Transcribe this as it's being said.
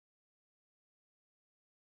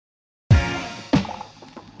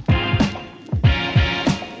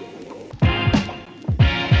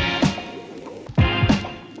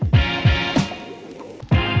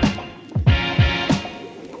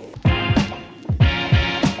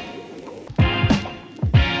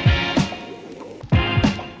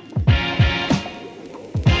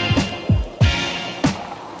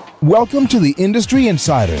Welcome to the Industry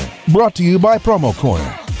Insider, brought to you by Promo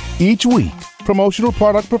Corner. Each week, promotional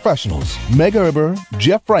product professionals Meg Erber,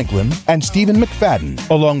 Jeff Franklin, and Stephen McFadden,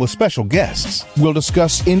 along with special guests, will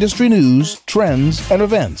discuss industry news, trends, and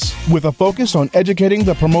events with a focus on educating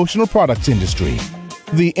the promotional products industry.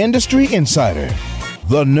 The Industry Insider,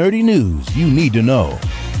 the nerdy news you need to know.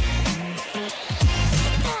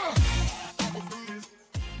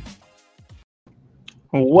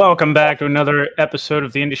 Welcome back to another episode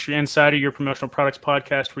of the Industry Insider, your promotional products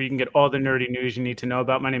podcast, where you can get all the nerdy news you need to know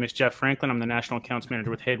about. My name is Jeff Franklin. I'm the National Accounts Manager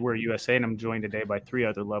with Headwear USA, and I'm joined today by three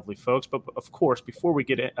other lovely folks. But of course, before we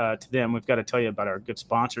get to them, we've got to tell you about our good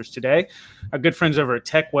sponsors today. Our good friends over at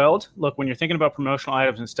TechWeld. Look, when you're thinking about promotional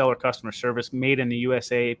items and stellar customer service, made in the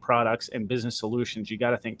USA products and business solutions, you got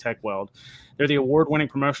to think TechWeld. They're the award-winning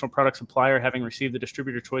promotional product supplier, having received the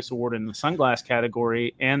Distributor Choice Award in the sunglass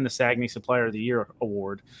category and the SAGNY Supplier of the Year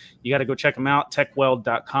Award. You got to go check them out,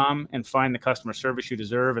 techweld.com, and find the customer service you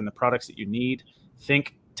deserve and the products that you need.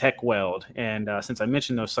 Think TechWeld. And since I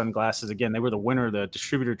mentioned those sunglasses, again, they were the winner of the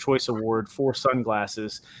Distributor Choice Award for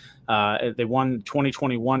sunglasses. They won the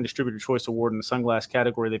 2021 Distributor Choice Award in the sunglass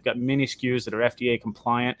category. They've got many SKUs that are FDA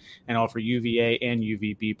compliant and offer UVA and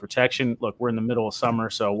UVB protection. Look, we're in the middle of summer,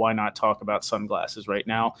 so why not talk about sunglasses right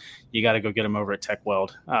now? You got to go get them over at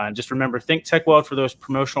TechWeld. Just remember, think TechWeld for those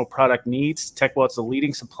promotional product needs. TechWeld's the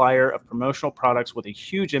leading supplier of promotional products with a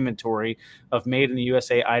huge inventory of made in the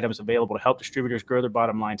USA items available to help distributors grow their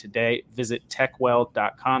bottom line today. Visit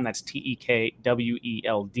techweld.com. That's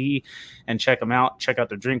TEKWELD, and check them out. Check out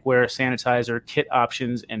their drinkware, sanitizer, kit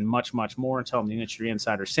options, and much, much more. And tell them the Industry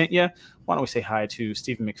Insider sent you. Why don't we say hi to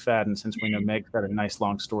Stephen McFadden, since we know Meg's got a nice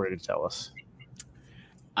long story to tell us.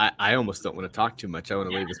 I almost don't want to talk too much. I want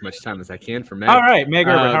to leave as much time as I can for Meg. All right, Meg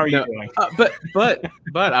Erber, how are you doing?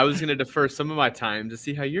 But I was going to defer some of my time to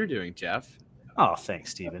see how you're doing, Jeff. Oh,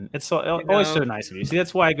 thanks, Stephen. It's always so nice of you. See,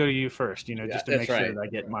 that's why I go to you first, just to make sure that I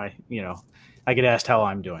get my, I get asked how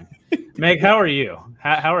I'm doing. Meg, how are you?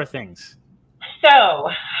 How are things? So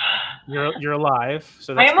you're alive.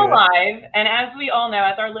 So I that's am good. alive, and as we all know,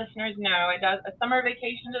 as our listeners know, a summer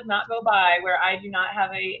vacation does not go by where I do not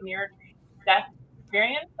have a near-death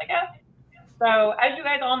experience, I guess. So as you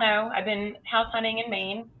guys all know, I've been house hunting in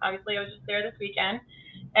Maine. Obviously, I was just there this weekend,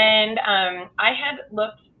 and I had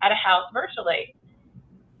looked at a house virtually.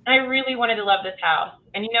 I really wanted to love this house,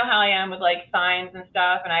 and you know how I am with like signs and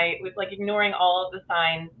stuff, and I was like ignoring all of the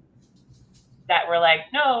signs that were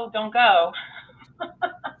like, no, don't go.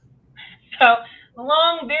 So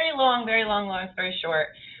very long story short,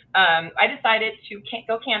 I decided to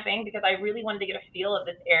go camping because I really wanted to get a feel of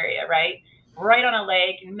this area, right on a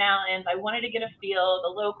lake and mountains. I wanted to get a feel, the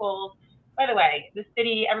locals. By the way, the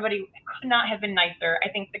city, everybody could not have been nicer. I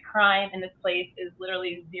think the crime in this place is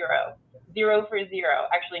literally zero for zero.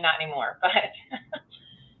 Actually, not anymore, but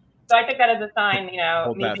so I took that as a sign,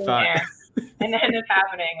 Hold me that being thought. there. And then this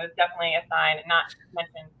happening was definitely a sign, and not to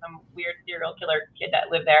mention some weird serial killer kid that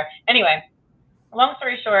lived there. Anyway, long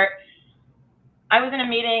story short, I was in a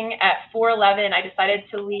meeting at 4:11. I decided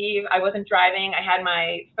to leave. I wasn't driving. I had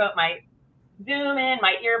my Zoom in,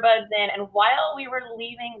 my earbuds in, and while we were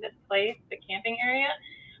leaving this place, the camping area,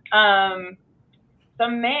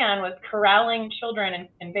 some man was corralling children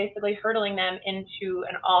and basically hurdling them into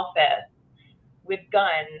an office with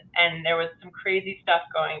guns, and there was some crazy stuff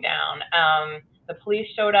going down. The police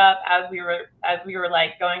showed up as we were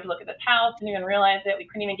like going to look at this house, didn't even realize it. We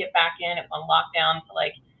couldn't even get back in. It was on lockdown till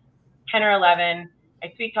like 10 or 11.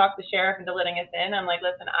 I sweet talked the sheriff into letting us in. I'm like,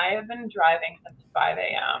 listen, I have been driving since 5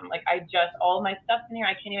 a.m. Like all my stuff's in here.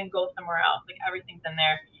 I can't even go somewhere else. Like everything's in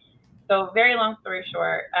there. So very long story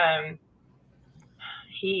short,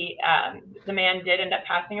 the man did end up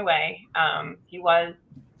passing away. He was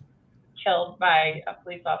killed by a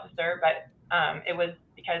police officer, but it was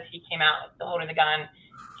because he came out still holding the gun,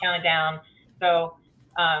 counted down. So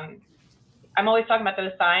I'm always talking about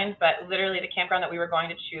those signs, but literally the campground that we were going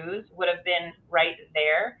to choose would have been right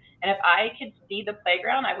there. And if I could see the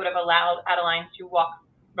playground, I would have allowed Adeline to walk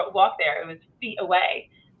there. It was feet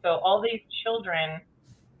away. So all these children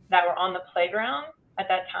that were on the playground at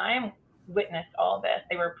that time witnessed all this.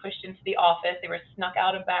 They were pushed into the office. They were snuck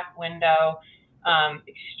out a back window.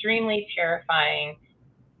 Extremely terrifying.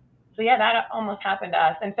 So yeah, that almost happened to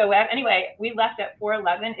us. And so anyway, we left at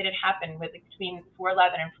 4:11. It had happened between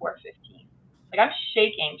 4:11 and 4:15. Like I'm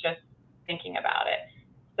shaking just thinking about it.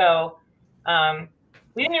 So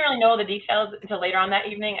we didn't really know the details until later on that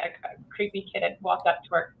evening. A creepy kid had walked up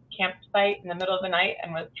to our campsite in the middle of the night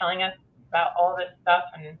and was telling us about all this stuff.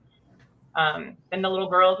 And then the little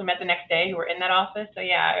girls we met the next day who were in that office. So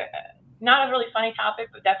yeah, not a really funny topic,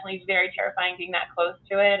 but definitely very terrifying being that close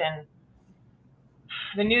to it. And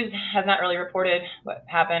the news has not really reported what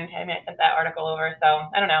happened. I mean, I sent that article over, so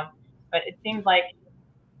I don't know. But it seems like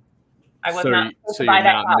I was not supposed to buy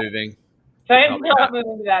that house. Moving. So I'm not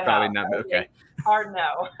moving to that probably house. Not, okay. Hard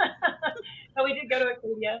no. So we did go to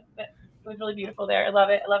Acadia, but it was really beautiful there. I love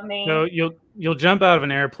it. I love Maine. So you'll jump out of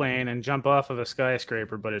an airplane and jump off of a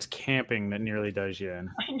skyscraper, but it's camping that nearly does you in.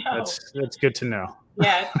 I know. That's good to know.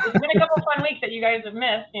 Yeah, it's been a couple of fun weeks that you guys have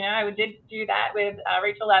missed. You know, I did do that with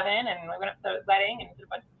Rachel Levin, and we went up to the wedding and did a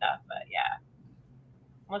bunch of stuff. But yeah,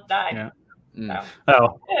 almost died. Yeah. So.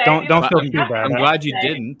 Oh, Anyway, don't feel too bad. I'm glad you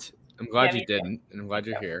didn't. I'm glad you didn't, and I'm glad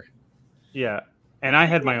you're here. Yeah. And I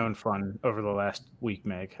had my own fun over the last week,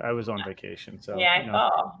 Meg. I was on vacation, so yeah, I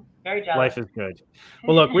saw. Very jealous. Life is good.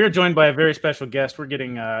 Well, look, we are joined by a very special guest. We're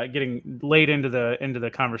getting late into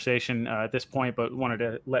the conversation at this point, but wanted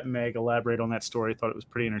to let Meg elaborate on that story. Thought it was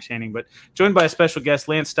pretty entertaining. But joined by a special guest,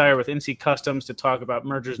 Lance Steyer with NC Customs, to talk about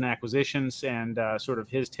mergers and acquisitions and sort of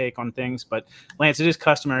his take on things. But Lance, it is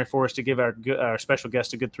customary for us to give our special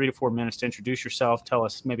guest a good 3 to 4 minutes to introduce yourself. Tell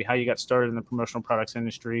us maybe how you got started in the promotional products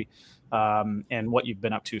industry, and what you've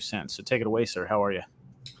been up to since. So take it away, sir. How are you?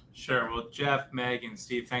 Sure. Well, Jeff, Meg, and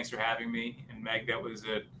Steve, thanks for having me. And Meg, that was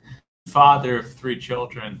a father of 3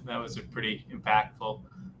 children. That was a pretty impactful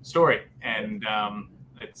story. And I'm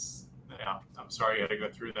sorry you had to go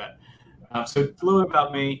through that. So a little bit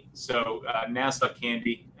about me. So Nassau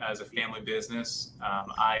Candy is a family business.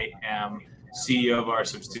 I am CEO of our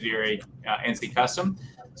subsidiary, NC Custom.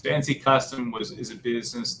 So NC Custom is a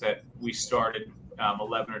business that we started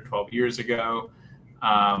 11 or 12 years ago.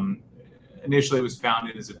 Initially, it was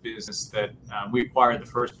founded as a business that we acquired the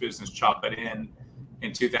first business, Chocolate Inn,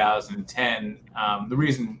 in 2010. The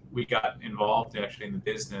reason we got involved actually in the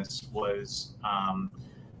business was,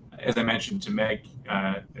 as I mentioned to Meg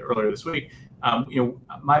earlier this week,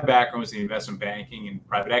 my background was in investment banking and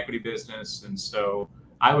private equity business, and so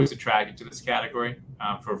I was attracted to this category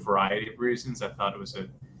for a variety of reasons. I thought it was an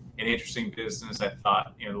interesting business. I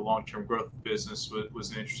thought the long-term growth of the business was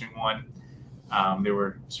an interesting one. There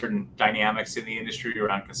were certain dynamics in the industry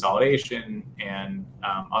around consolidation and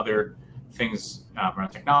other things around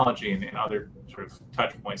technology and other sort of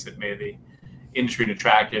touch points that made the industry an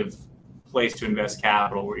attractive place to invest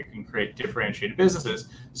capital where you can create differentiated businesses.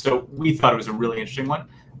 So we thought it was a really interesting one.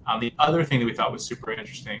 The other thing that we thought was super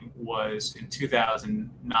interesting was in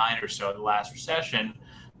 2009 or so, the last recession,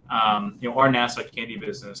 our Nassau Candy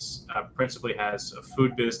business principally has a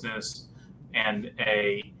food business and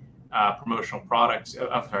a promotional products,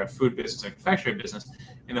 food business and confectionery business.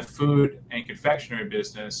 In the food and confectionery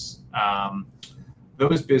business,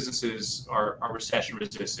 those businesses are recession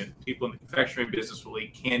resistant. People in the confectionery business will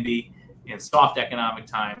eat candy in soft economic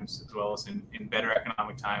times as well as in better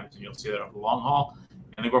economic times, and you'll see that over the long haul.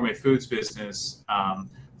 In the gourmet foods business,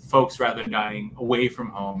 folks, rather than dining away from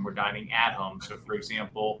home, we're dining at home. So, for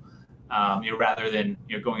example, rather than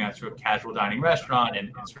going out to a casual dining restaurant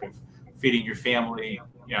and sort of feeding your family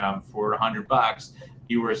for $100,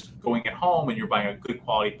 you were going at home and you're buying a good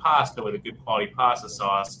quality pasta with a good quality pasta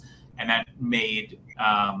sauce, and that made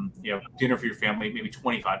dinner for your family maybe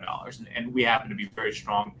 $25. And we happen to be very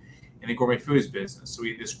strong in the gourmet foods business. So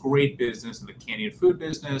we had this great business in the candy and food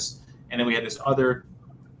business, and then we had this other.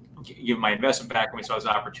 Given my investment background, we saw this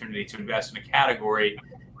opportunity to invest in a category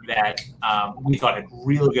that we thought had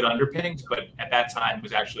really good underpinnings, but at that time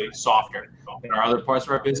was actually softer than our other parts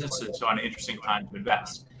of our business. So an interesting time to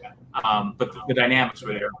invest. But the dynamics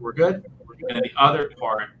were good. And then the other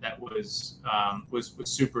part that was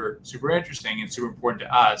super, super interesting and super important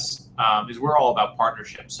to us is we're all about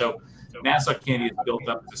partnerships. So Nassau Candy is built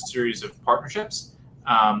up as a series of partnerships.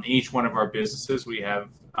 In each one of our businesses, we have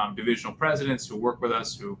divisional presidents who work with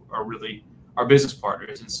us who are really our business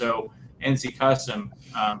partners. And so NC Custom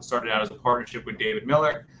started out as a partnership with David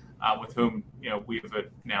Miller, with whom we have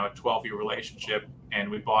now a 12-year relationship, and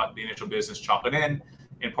we bought the initial business Chocolate Inn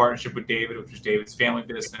in partnership with David, which was David's family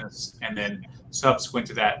business. And then subsequent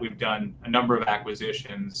to that, we've done a number of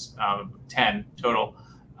acquisitions, 10 total,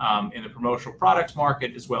 in the promotional products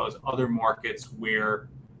market, as well as other markets where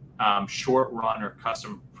short run or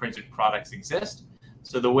custom printed products exist.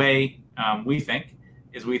 So the way we think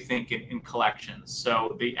in collections.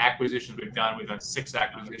 So the acquisitions we've done 6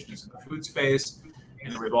 acquisitions in the food space,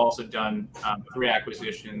 and then we've also done 3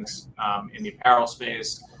 acquisitions in the apparel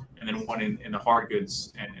space, and then 1 in the hard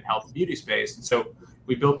goods and health and beauty space. And so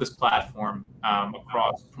we built this platform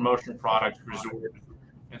across promotional products, resort,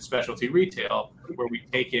 and specialty retail, where we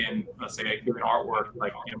take in, let's say, a given artwork,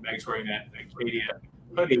 like Meg's wearing that Acadia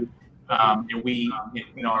hoodie. We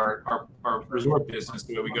in our resort business,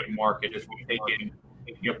 the way we go to market is we'll take in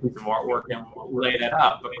a piece of artwork and we'll lay that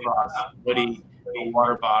up across hoodie, a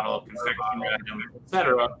water bottle, a confection item,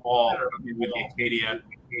 etc., all with the Acadia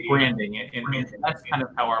branding, and that's kind of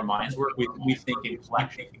how our minds work. We think in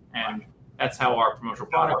collection, and that's how our promotional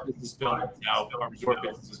product business is built. That's how our resort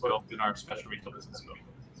business is built, and our special retail business is built.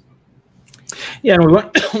 Yeah, and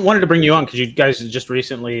we wanted to bring you on because you guys just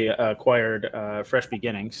recently acquired Fresh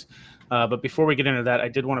Beginnings. But before we get into that, I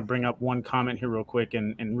did want to bring up one comment here real quick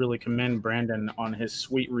and really commend Brandon on his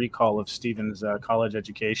sweet recall of Steven's college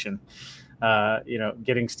education.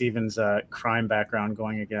 Getting Steven's crime background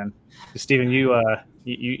going again. Steven,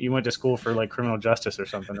 you went to school for like criminal justice or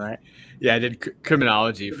something, right? Yeah, I did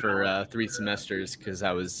criminology for 3 semesters because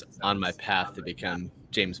I was on my path to become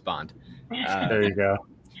James Bond. There you go.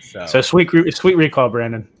 So sweet recall,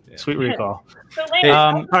 Brandon. Yeah. Sweet recall. So, Lane,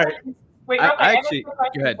 all right. Wait, I have a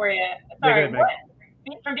question for you. Sorry, go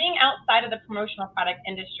ahead, from being outside of the promotional product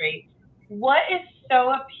industry, what is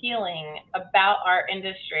so appealing about our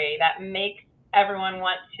industry that makes everyone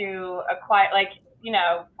want to acquire,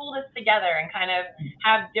 pull this together and kind of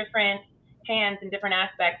have different hands in different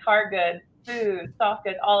aspects, hard goods, food, soft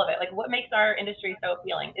goods, all of it? Like, what makes our industry so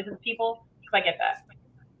appealing? Is it people? Because I get that.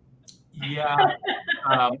 Yeah,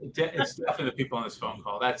 it's definitely the people on this phone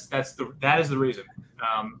call. That is the reason.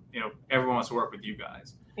 Everyone wants to work with you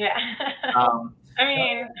guys. Yeah.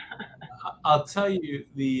 I'll tell you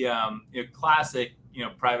the classic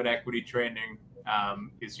private equity training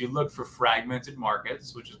is you look for fragmented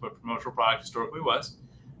markets, which is what promotional product historically was,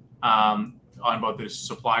 on both the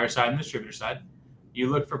supplier side and distributor side. You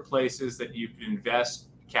look for places that you can invest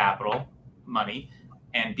capital, money,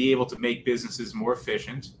 and be able to make businesses more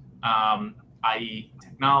efficient. I.e.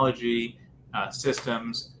 technology,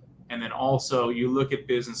 systems, and then also you look at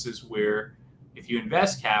businesses where if you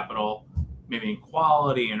invest capital, maybe in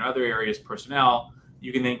quality and other areas, personnel,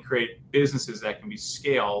 you can then create businesses that can be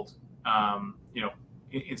scaled,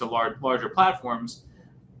 into larger platforms.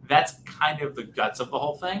 That's kind of the guts of the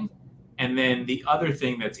whole thing. And then the other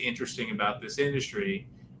thing that's interesting about this industry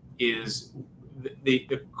is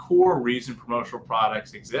the core reason promotional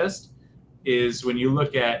products exist is when you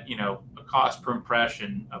look at, a cost per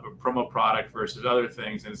impression of a promo product versus other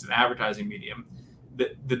things, and it's an advertising medium,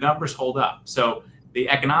 the numbers hold up. So the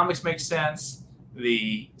economics make sense,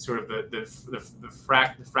 the sort of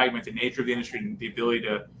the fragmented nature of the industry and the ability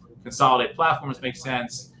to consolidate platforms makes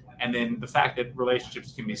sense. And then the fact that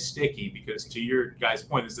relationships can be sticky, because to your guys'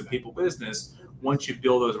 point, this is a people business. Once you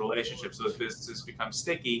build those relationships, those businesses become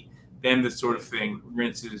sticky, then this sort of thing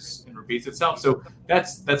rinses and repeats itself. So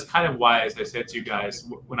that's kind of why, as I said to you guys,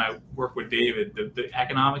 when I work with David, the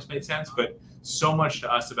economics made sense, but so much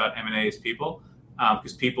to us about M&A is people,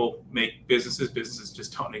 because people make businesses. Businesses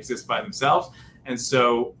just don't exist by themselves. And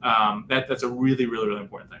so that's a really, really, really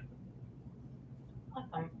important thing.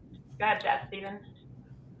 Awesome. Go ahead, Jeff, Steven.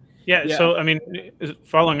 Yeah. So,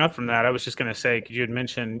 following up from that, I was just going to say, because you had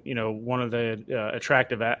mentioned, one of the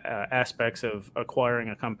attractive aspects of acquiring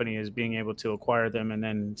a company is being able to acquire them and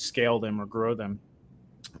then scale them or grow them.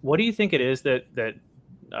 What do you think it is that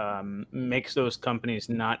makes those companies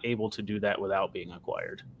not able to do that without being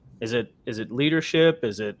acquired? Is it leadership?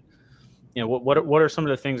 Is it, what are some of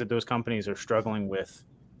the things that those companies are struggling with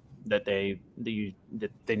that they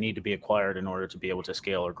need to be acquired in order to be able to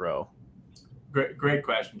scale or grow? Great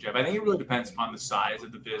question, Jeff. I think it really depends upon the size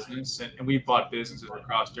of the business, and we've bought businesses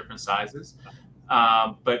across different sizes.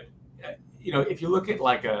 But if you look at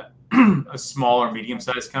like a small or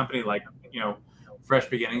medium-sized company, like Fresh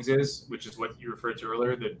Beginnings is, which is what you referred to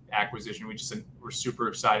earlier, the acquisition we're super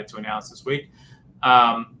excited to announce this week.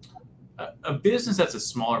 A business that's a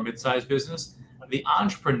smaller, mid-sized business, the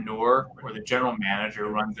entrepreneur or the general manager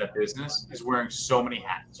who runs that business is wearing so many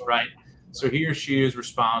hats, right? So he or she is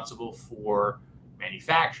responsible for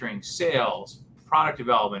manufacturing, sales, product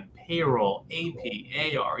development, payroll,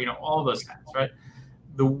 AP, AR, all those hats, right?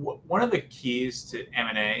 One of the keys to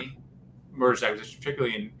M&A, mergers, acquisitions,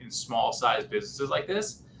 particularly in small-sized businesses like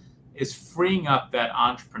this, is freeing up that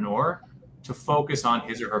entrepreneur to focus on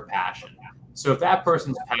his or her passion. So if that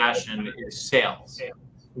person's passion is sales,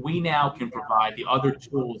 we now can provide the other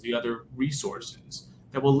tools, the other resources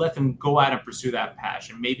that will let them go out and pursue that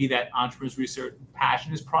passion. Maybe that entrepreneur's research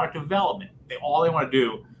passion is product development. All they want to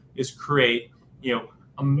do is create,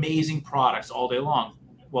 amazing products all day long.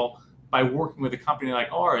 Well, by working with a company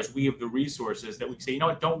like ours, we have the resources that we can say,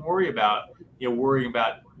 don't worry about, worrying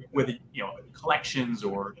about whether, collections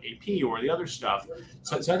or AP or the other stuff.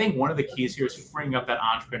 So I think one of the keys here is freeing up that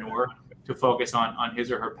entrepreneur to focus on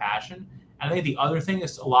his or her passion. And I think the other thing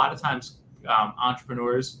is a lot of times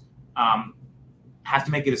entrepreneurs have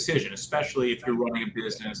to make a decision, especially if you're running a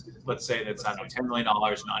business, let's say that's, I don't know, $10 million and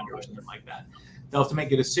under or something like that. They'll have to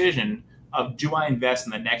make a decision of, do I invest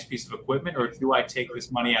in the next piece of equipment, or do I take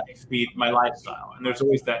this money out and feed my lifestyle? And there's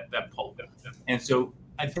always that pull. And so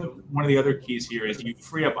I think one of the other keys here is you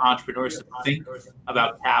free up entrepreneurs to think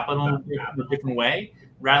about capital in a different way,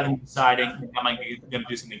 rather than deciding, am I going to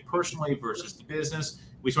do something personally versus the business?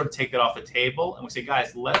 We sort of take that off the table and we say,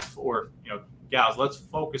 guys, gals, let's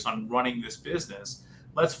focus on running this business.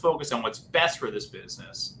 Let's focus on what's best for this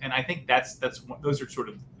business. And I think those are sort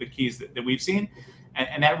of the keys that we've seen.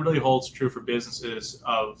 And that really holds true for businesses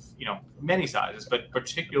of many sizes, but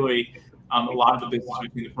particularly a lot of the business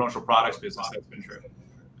within the promotional products business, that's been true.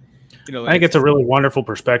 I think it's a really wonderful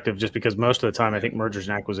perspective, just because most of the time I think mergers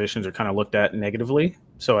and acquisitions are kind of looked at negatively.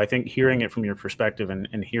 So I think hearing it from your perspective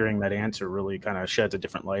and hearing that answer really kind of sheds a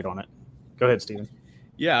different light on it. Go ahead, Stephen.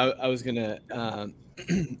 Yeah, I was going to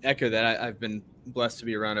echo that. I've been blessed to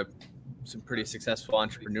be around some pretty successful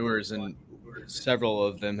entrepreneurs, and several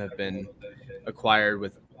of them have been acquired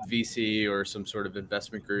with VC or some sort of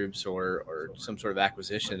investment groups or some sort of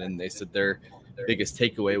acquisition. And they said their biggest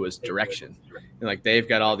takeaway was direction. And like, they've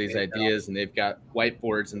got all these ideas and they've got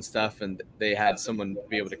whiteboards and stuff, and they had someone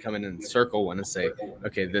be able to come in and circle one and say,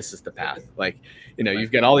 okay, this is the path. Like,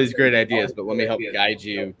 you've got all these great ideas, but let me help guide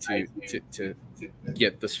you to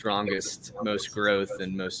get the strongest, most growth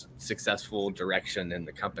and most successful direction in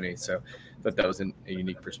the company. So I thought that was a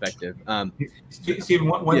unique perspective. Stephen,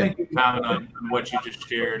 one thing to comment on what you just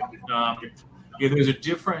shared, there's a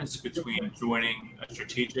difference between joining a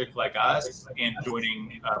strategic like us and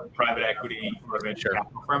joining a private equity or a venture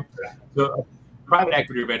capital firm. So a private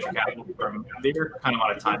equity or venture capital firm, they're kind of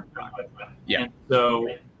on a time clock. Yeah. And so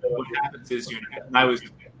what happens is, and I was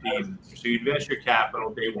so you invest your capital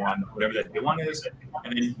day one, whatever that day one is,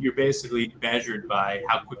 and then you're basically measured by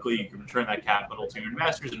how quickly you can return that capital to your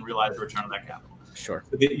investors and realize the return on that capital. Sure.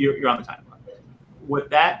 So you're on the time clock. What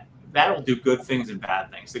that'll do good things and bad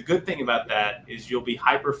things. The good thing about that is you'll be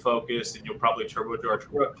hyper focused and you'll probably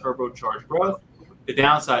turbocharge growth. The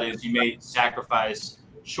downside is you may sacrifice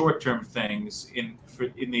short-term things in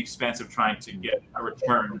the expense of trying to get a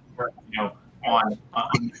return, on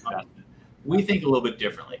investment. We think a little bit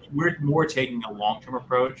differently. We're more taking a long-term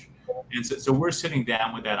approach, and so we're sitting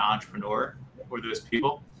down with that entrepreneur or those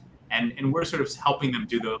people, and we're sort of helping them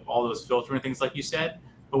do all those filtering things like you said.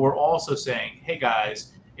 But we're also saying, hey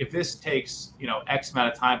guys, if this takes X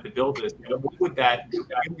amount of time to build this, what would that?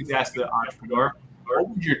 I always ask the entrepreneur, what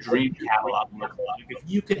would your dream catalog look like? If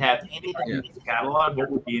you could have anything in this catalog, what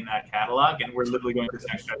would be in that catalog? And we're literally going through this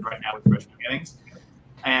exercise right now with Fresh Beginnings.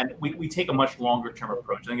 And we take a much longer term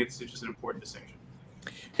approach. I think it's just an important distinction.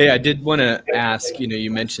 Hey, I did want to ask,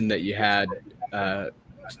 you mentioned that you had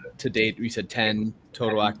to date, you said 10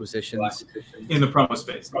 total acquisitions in the promo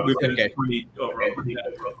space. Okay.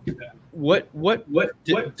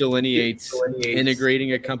 What delineates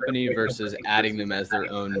integrating a company versus adding them as their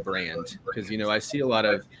own brand? Because, I see a lot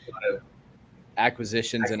of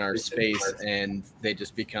acquisitions in our space and they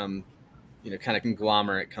just become kind of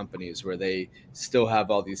conglomerate companies where they still have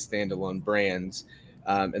all these standalone brands.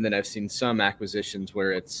 And then I've seen some acquisitions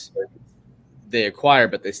where they acquire,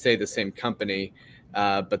 but they stay the same company,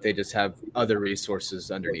 but they just have other resources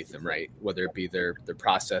underneath them, right? Whether it be their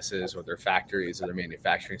processes or their factories or their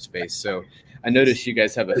manufacturing space. So I noticed you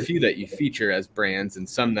guys have a few that you feature as brands and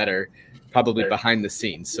some that are probably behind the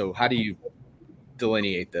scenes. So how do you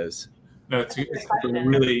delineate those? No, it's a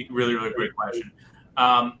really, really, really great question.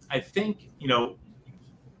 I think,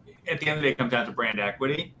 at the end of the day, it comes down to brand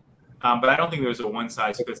equity, but I don't think there's a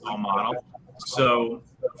one-size-fits-all model. So,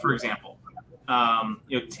 for example,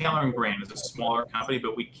 Taylor & Graham is a smaller company,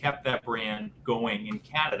 but we kept that brand going in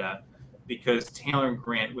Canada because Taylor &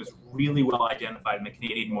 Graham was really well identified in the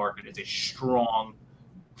Canadian market as a strong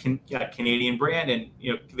Canadian brand, and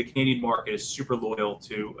the Canadian market is super loyal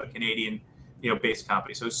to a Canadian based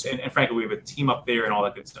company. So, and frankly, we have a team up there and all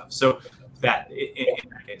that good stuff. So that in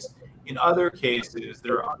that case, in other cases,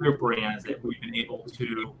 there are other brands that we've been able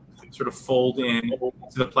to sort of fold in to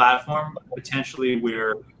the platform, potentially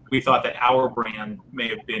where we thought that our brand may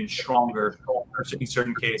have been stronger in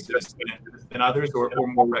certain cases than others, or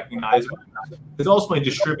more recognizable. Because ultimately,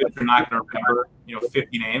 distributors are not going to remember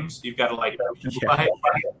 50 names. You've got to simplify it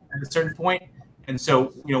at a certain point. And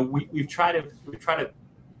so we try to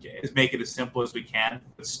make it as simple as we can,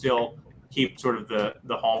 but still keep sort of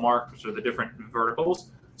the hallmark, sort of the different verticals.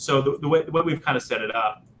 So the way we've kind of set it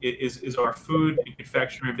up is our food and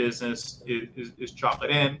confectionery business is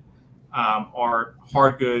Chocolate Inn. Our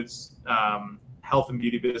hard goods, health and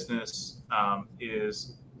beauty business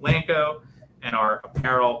is Lanco, and our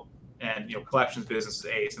apparel and collections business is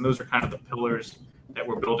Ace, and those are kind of the pillars that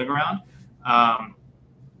we're building around.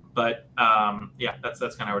 Yeah, that's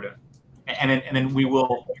kind of how we're doing. And then we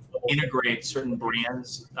will integrate certain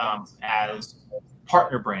brands as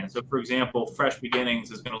partner brands. So, for example, Fresh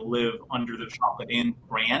Beginnings is going to live under the Chocolate Inn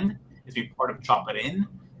brand, is being part of Chocolate Inn,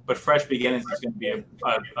 but Fresh Beginnings is going to be a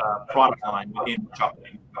product line within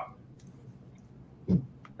Chocolate Inn.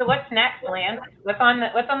 So what's next, Lance? What's on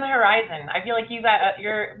the horizon? I feel like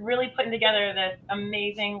you're really putting together this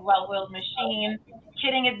amazing, well-oiled machine.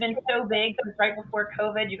 Kitting has been so big since right before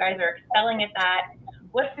COVID. You guys are excelling at that.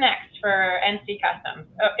 What's next for NC Customs,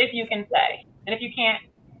 if you can say? And if you can't,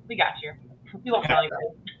 we got you. We won't tell you.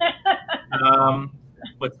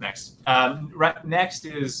 What's next? Next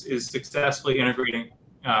is successfully integrating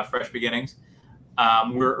Fresh Beginnings.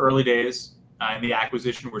 We're early days in the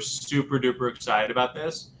acquisition. We're super duper excited about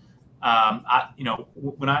this.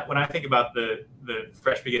 When I think about the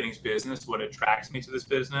Fresh Beginnings business, what attracts me to this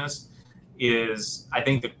business is I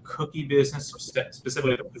think the cookie business,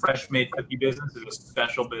 specifically the fresh made cookie business, is a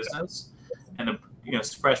special business, and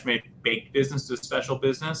the fresh made baked business is a special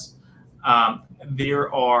business.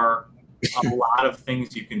 There are a lot of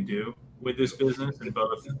things you can do with this business in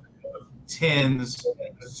both tins,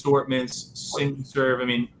 assortments, single serve. I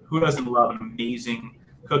mean, who doesn't love an amazing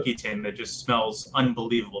cookie tin that just smells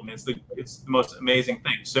unbelievable? I mean, it's the most amazing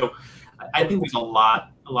thing. So I think there's a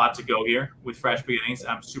lot to go here with Fresh Beginnings.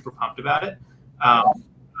 I'm super pumped about it.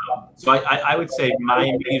 So I would say my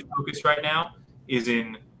immediate focus right now is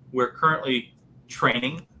we're currently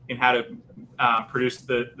training in how to produce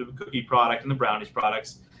the cookie product and the brownies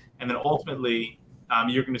products. And then ultimately,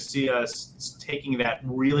 you're going to see us taking that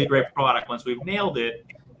really great product once we've nailed it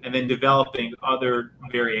and then developing other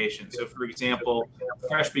variations. So, for example,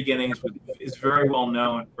 Fresh Beginnings is very well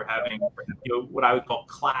known for having what I would call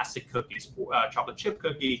classic cookies, chocolate chip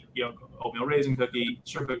cookie, oatmeal raisin cookie,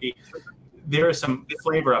 sugar cookie. There are some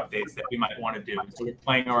flavor updates that we might want to do. So we're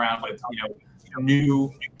playing around with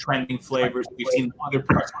new trending flavors we've seen in other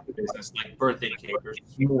parts of the business, like birthday cake or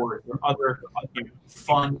s'mores or other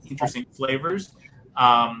fun, interesting flavors.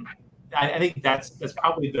 I think that's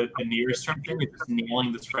probably the nearest term thing, is just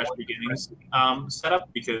nailing this Fresh Beginnings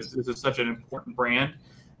setup, because this is such an important brand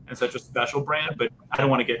and such a special brand. But I don't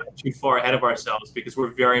want to get too far ahead of ourselves, because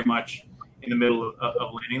we're very much in the middle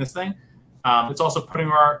of landing this thing. It's also putting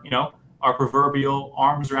our proverbial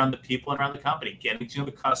arms around the people and around the company, getting to know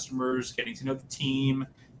the customers, getting to know the team.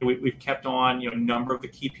 We've kept on a number of the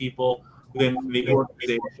key people within the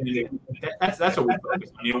organization. That's what we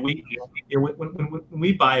focus on. When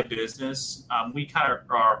we buy a business, we kind of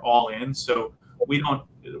are all in. So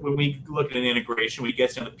when we look at an integration, we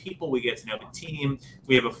get to know the people, we get to know the team.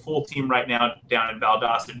 We have a full team right now down in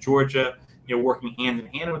Valdosta, Georgia, working hand in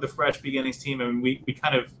hand with the Fresh Beginnings team. I mean, we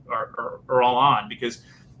kind of are all on, because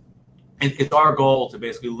it's our goal to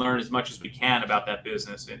basically learn as much as we can about that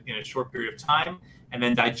business in a short period of time, and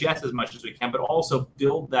then digest as much as we can, but also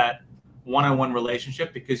build that one-on-one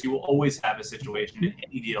relationship, because you will always have a situation in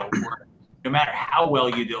any deal where no matter how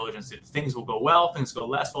well you diligence it, things will go well, things go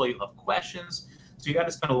less well, you'll have questions. So you got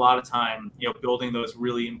to spend a lot of time, building those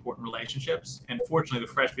really important relationships. And fortunately,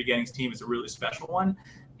 the Fresh Beginnings team is a really special one,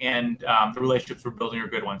 and the relationships we're building are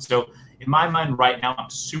good ones. So in my mind right now,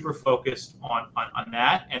 I'm super focused on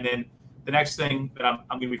that. And then the next thing that I'm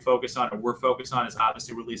going to be focused on, or we're focused on, is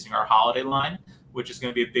obviously releasing our holiday line, which is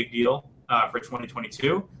going to be a big deal for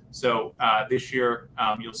 2022. So this year,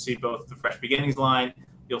 you'll see both the Fresh Beginnings line.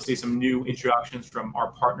 You'll see some new introductions from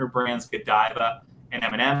our partner brands, Godiva and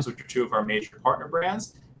M&M's, which are two of our major partner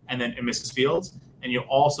brands, and then Mrs. Fields. And you'll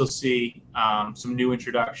also see some new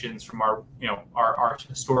introductions from our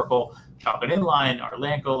historical Chocolate Inn line, our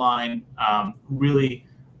Lanco line. Really,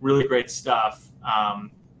 really great stuff,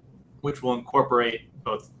 which will incorporate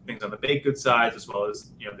both things on the baked goods side as well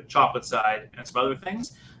as the chocolate side and some other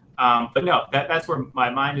things. But no, that's where my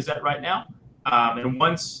mind is at right now. And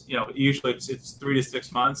once, usually it's 3 to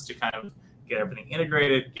 6 months to kind of get everything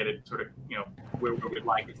integrated, get it sort of, where we'd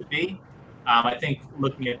like it to be. I think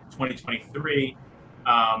looking at 2023,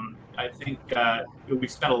 I think we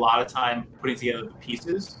spent a lot of time putting together the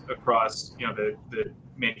pieces across, the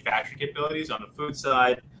manufacturing capabilities on the food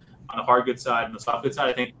side, on the hard goods side, and the soft goods side.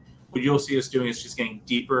 I think what you'll see us doing is just getting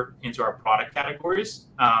deeper into our product categories,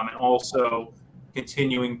 and also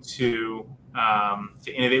continuing to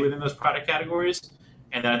innovate within those product categories.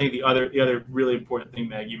 And then I think the other really important thing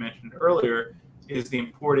that you mentioned earlier is the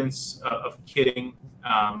importance of kitting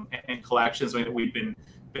and collections that we've been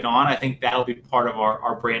on. I think that'll be part of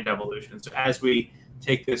our brand evolution. So as we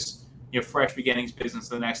take this Fresh Beginnings business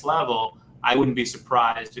to the next level, I wouldn't be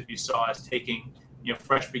surprised if you saw us taking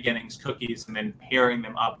Fresh Beginnings cookies and then pairing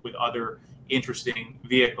them up with other interesting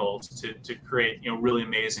vehicles to create really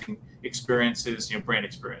amazing experiences, brand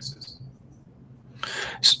experiences.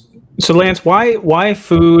 So Lance, why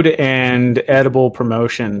food and edible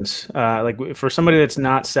promotions? Like for somebody that's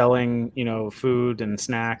not selling, food and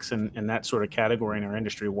snacks and that sort of category in our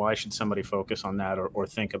industry, why should somebody focus on that or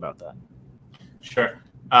think about that? Sure.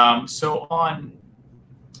 So on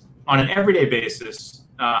an everyday basis,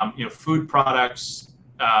 food products,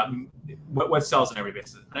 what sells on every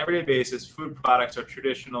basis? On an everyday basis, food products are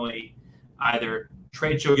traditionally either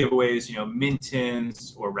trade show giveaways, mint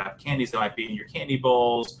tins or wrapped candies that might be in your candy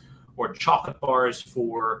bowls, or chocolate bars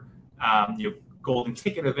for golden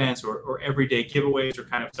ticket events or everyday giveaways are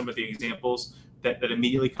kind of some of the examples that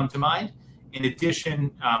immediately come to mind. In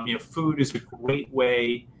addition, food is a great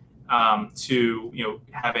way to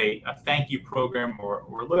have a thank you program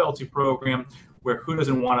or a loyalty program where who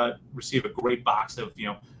doesn't want to receive a great box of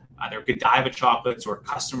either Godiva chocolates or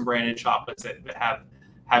custom branded chocolates that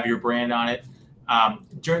have your brand on it.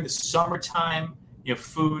 During the summertime,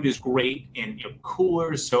 food is great in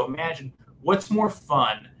coolers. So imagine what's more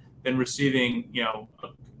fun than receiving,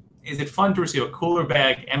 is it fun to receive a cooler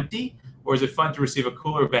bag empty, or is it fun to receive a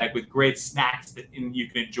cooler bag with great snacks that you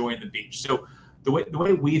can enjoy on the beach? So the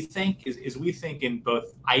way we think is we think in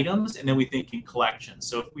both items and then we think in collections.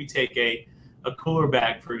 So if we take a cooler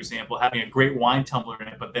bag, for example, having a great wine tumbler in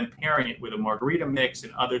it, but then pairing it with a margarita mix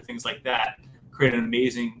and other things like that, create an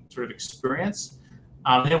amazing sort of experience.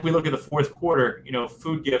 And if we look at the fourth quarter,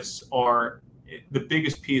 food gifts are the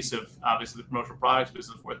biggest piece of obviously the promotional products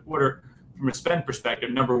business in the fourth quarter. From a spend perspective,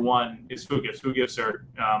 number one is food gifts. Food gifts are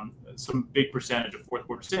some big percentage of fourth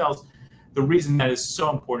quarter sales. The reason that is so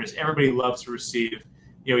important is everybody loves to receive,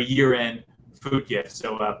 year-end food gifts.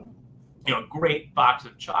 So, a great box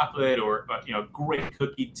of chocolate or a great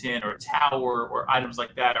cookie tin or a tower or items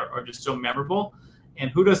like that are just so memorable. And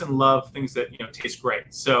who doesn't love things that taste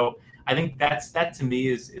great? So I think that to me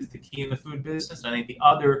is the key in the food business. And I think the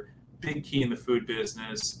other big key in the food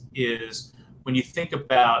business is when you think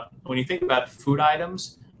about food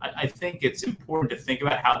items, I think it's important to think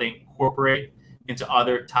about how they incorporate into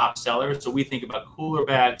other top sellers. So we think about cooler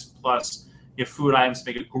bags plus food items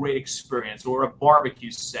to make a great experience, or a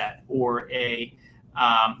barbecue set, or a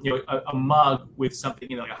mug with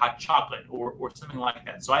something like a hot chocolate or something like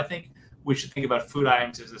that. So I think we should think about food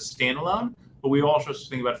items as a standalone, but we also should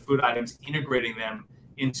think about food items integrating them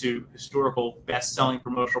into historical best-selling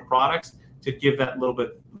promotional products to give that little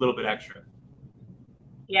bit extra.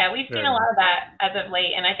 Yeah, we've seen a lot of that as of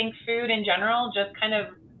late, and I think food in general just kind of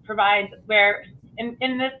provides where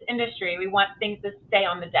in this industry we want things to stay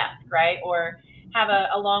on the desk, right, or have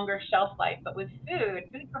a longer shelf life. But with food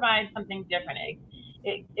provides something different.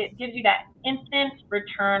 It gives you that instant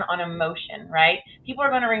return on emotion, right? People are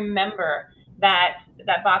going to remember that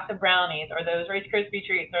box of brownies or those Rice Krispie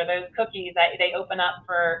treats or those cookies that they open up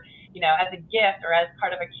for, as a gift or as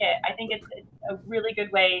part of a kit. I think it's a really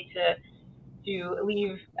good way to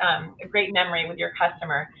leave a great memory with your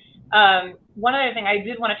customer. One other thing I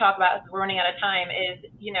did want to talk about, as we're running out of time, is,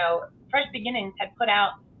 Fresh Beginnings had put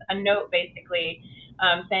out a note basically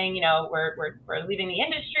saying, we're leaving the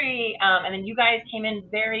industry, and then you guys came in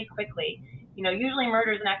very quickly. Usually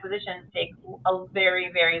mergers and acquisitions take a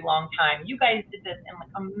very, very long time. You guys did this in like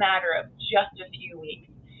a matter of just a few weeks.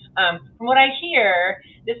 From what I hear,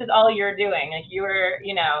 this is all you're doing. Like, you were,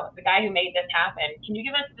 the guy who made this happen. Can you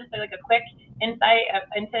give us just like a quick insight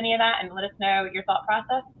into any of that and let us know your thought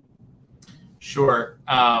process? Sure.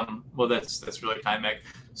 Well, that's really kind, Meg.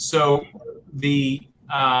 So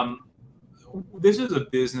this is a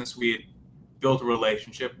business we had built a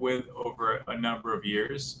relationship with over a number of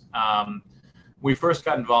years. We first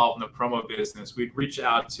got involved in the promo business. We'd reach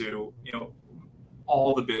out to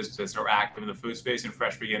all the businesses that are active in the food space, and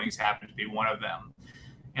Fresh Beginnings happened to be one of them.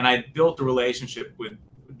 And I built a relationship with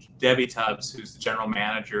Debbie Tubbs, who's the general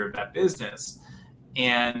manager of that business.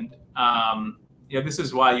 And this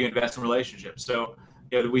is why you invest in relationships. So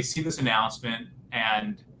we see this announcement,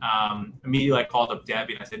 and immediately I called up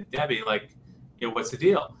Debbie and I said, Debbie, what's the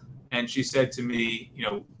deal? And she said to me,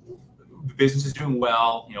 the business is doing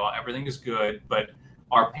well, everything is good, but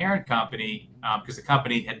our parent company, because the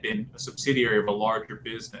company had been a subsidiary of a larger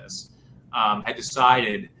business, had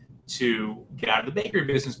decided to get out of the bakery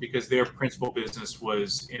business because their principal business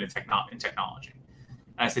was in technology.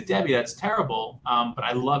 And I said, Debbie, that's terrible, but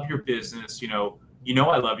I love your business.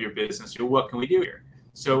 I love your business. What can we do here?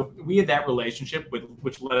 So we had that relationship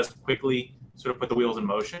which let us quickly sort of put the wheels in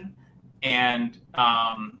motion. And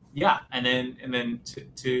and then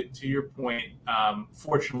to your point,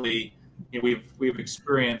 fortunately, we've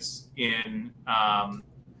experienced in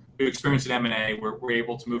M&A where we're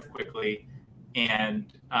able to move quickly,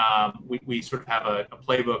 and we sort of have a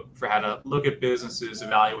playbook for how to look at businesses,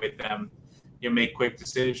 evaluate them, make quick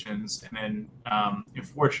decisions, and then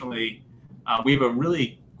unfortunately, we have a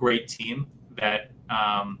really great team that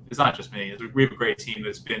it's not just me. We have a great team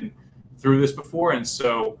that's been through this before, and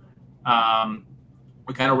so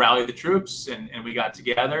we kind of rallied the troops, and we got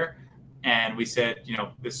together, and we said,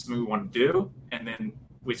 this is what we want to do, and then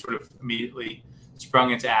we sort of immediately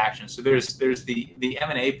sprung into action. So there's the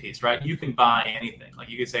M&A piece, right? You can buy anything. Like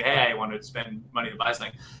you could say, hey, I want to spend money to buy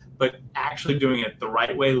something, but actually doing it the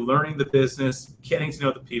right way, learning the business, getting to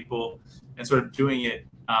know the people, and sort of doing it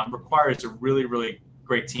requires a really, really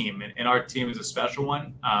great team. And our team is a special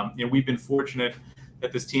one. We've been fortunate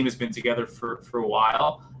that this team has been together for a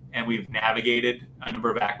while, and we've navigated a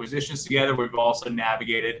number of acquisitions together. We've also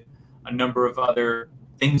navigated a number of other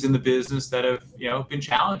things in the business that have, been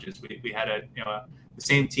challenges. We had the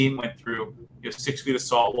same team went through 6 feet of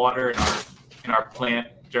salt water in our plant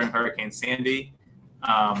during Hurricane Sandy.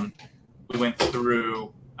 We went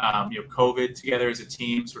through COVID together as a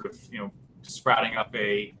team, sort of sprouting up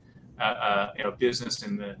a business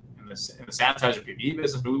in the sanitizer PPE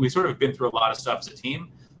business. We sort of been through a lot of stuff as a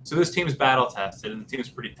team. So this team is battle tested, and the team is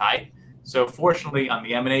pretty tight. So fortunately, on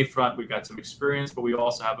the M&A front, we've got some experience, but we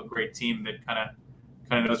also have a great team that kind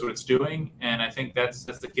of knows what it's doing, and I think that's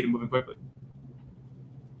the key to moving quickly.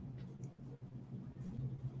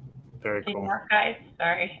 Very cool. Guys,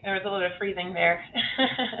 sorry, there was a little bit of freezing there.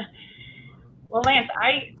 Well, Lance,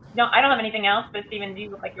 I don't have anything else, but Stephen, do you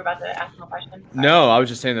look like you're about to ask some questions? No, I was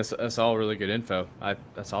just saying that's all really good info.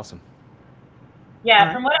 That's awesome. Yeah,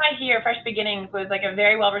 right. From what I hear, Fresh Beginnings was like a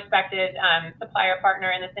very well-respected supplier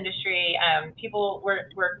partner in this industry. People were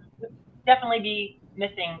definitely be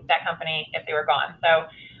missing that company if they were gone. So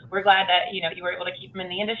we're glad that you were able to keep them in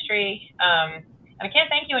the industry. And I can't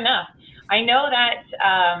thank you enough. I know that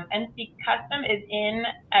NC Custom is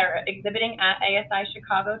exhibiting at ASI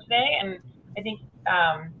Chicago today, and I think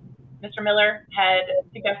Mr. Miller had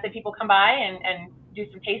suggested people come by and do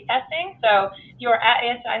some taste testing. So if you are at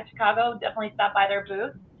ASI Chicago, definitely stop by their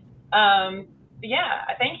booth. But yeah,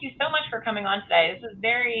 thank you so much for coming on today. This was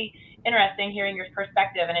very interesting hearing your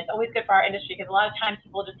perspective, and it's always good for our industry because a lot of times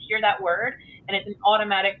people just hear that word and it's an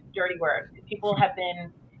automatic dirty word. People have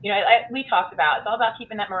been, we talked about, it's all about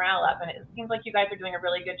keeping that morale up, and it seems like you guys are doing a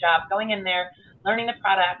really good job going in there, learning the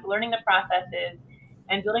product, learning the processes,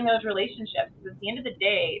 and building those relationships. Because at the end of the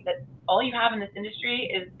day, that all you have in this industry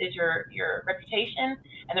is your reputation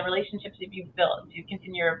and the relationships that you've built to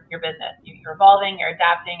continue your business. You're evolving, you're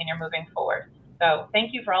adapting, and you're moving forward. So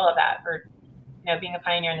thank you for all of that, for being a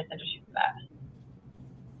pioneer in this industry for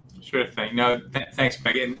that. Sure thing. No, thanks,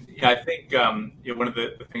 Megan. I think one of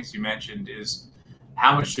the things you mentioned is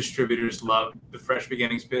how much distributors love the Fresh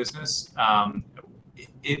Beginnings business.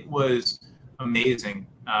 It was amazing,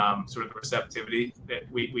 sort of the receptivity that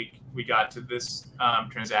we got to this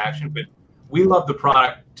transaction. But we love the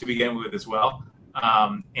product to begin with as well.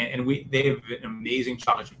 And they have an amazing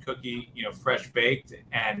chocolate chip cookie, fresh baked.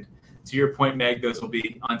 And to your point, Meg, those will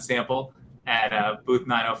be on sample at booth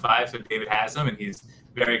 905. So David has them, and he's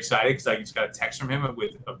very excited because I just got a text from him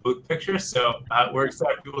with a booth picture. So we're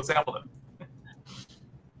excited people to sample them.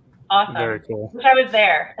 Awesome. Very cool. Wish I was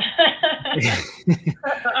there.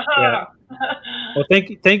 Yeah. Well,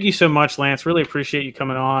 thank you so much, Lance. Really appreciate you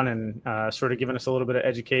coming on and sort of giving us a little bit of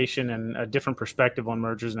education and a different perspective on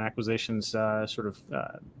mergers and acquisitions, sort of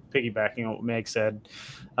piggybacking on what Meg said.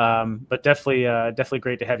 But definitely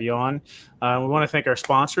great to have you on. We want to thank our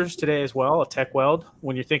sponsors today as well, TechWeld.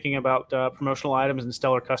 When you're thinking about promotional items and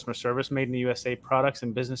stellar customer service made in the USA products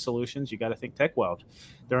and business solutions, you got to think TechWeld.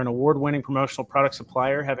 They're an award-winning promotional product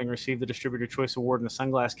supplier, having received the Distributor Choice Award in the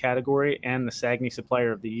sunglass category and the SAGNY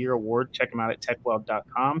Supplier of the Year Award. Check them out at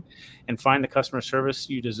techweld.com and find the customer service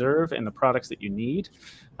you deserve and the products that you need.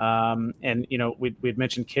 And we'd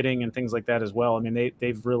mentioned kitting and things like that as well. I mean,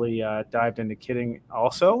 they've really dived into kitting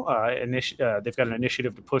also. They've got an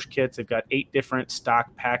initiative to push kits. They've got 8 different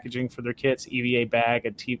stock packaging for their kits: EVA bag,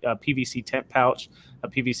 a PVC tent pouch, a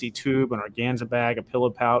PVC tube, an organza bag, a pillow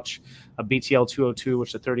pouch, a BTL 202, which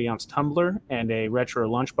is a 30-ounce tumbler, and a retro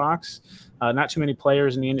lunchbox. Not too many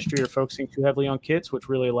players in the industry are focusing too heavily on kits, which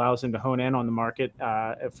really allows them to hone in on the market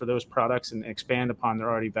for those products and expand upon their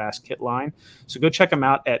already vast kit line. So go check them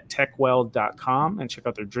out at techweld.com and check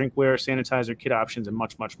out their drinkware, sanitizer, kit options, and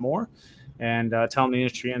much, much more. And tell them the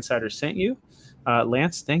Industry Insider sent you.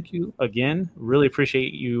 Lance, thank you again. Really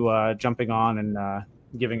appreciate you jumping on and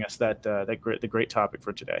giving us the great topic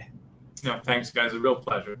for today. No, thanks, guys. A real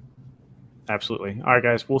pleasure. Absolutely. All right,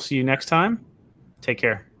 guys. We'll see you next time. Take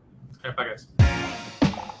care. Okay, bye, guys.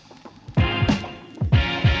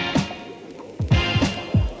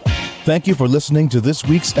 Thank you for listening to this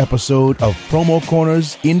week's episode of Promo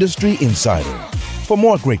Corner's Industry Insider. For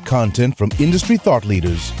more great content from industry thought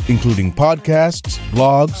leaders, including podcasts,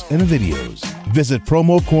 blogs, and videos, visit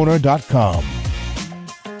promocorner.com.